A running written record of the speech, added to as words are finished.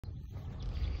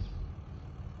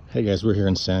Hey guys, we're here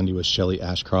in Sandy with Shelly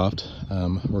Ashcroft.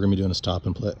 We're gonna be doing a stop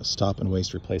and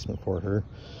waste replacement for her.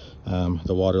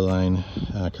 The water line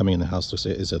coming in the house looks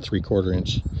like is a 3/4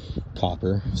 inch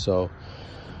copper. So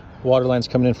water line's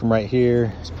coming in from right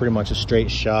here. It's pretty much a straight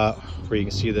shot where you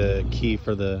can see the key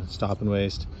for the stop and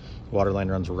waste. Water line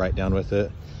runs right down with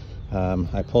it.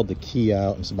 I pulled the key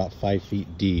out. It's about 5 feet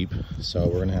deep, so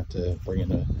we're gonna have to bring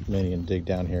in a mini and dig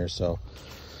down here. So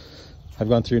I've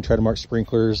gone through and tried to mark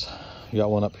sprinklers. You got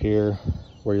one up here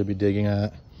where you'll be digging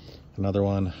at. Another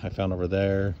one I found over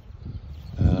there.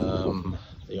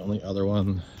 The only other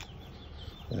one,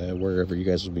 wherever you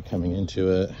guys will be coming into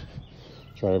it.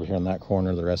 It's right over here in that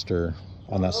corner. The rest are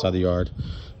on that side of the yard.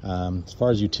 As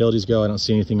far as utilities go, I don't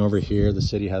see anything over here. The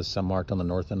city has some marked on the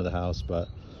north end of the house, but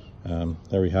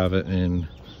there we have it in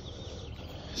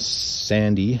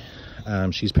Sandy.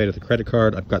 She's paid with a credit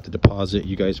card. I've got the deposit.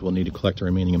 You guys will need to collect the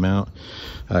remaining amount.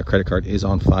 Credit card is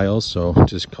on file, so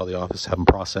just call the office, have them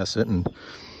process it, and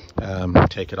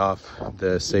take it off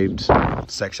the saved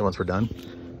section once we're done.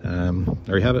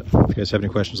 There you have it. If you guys have any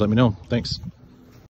questions, let me know. Thanks.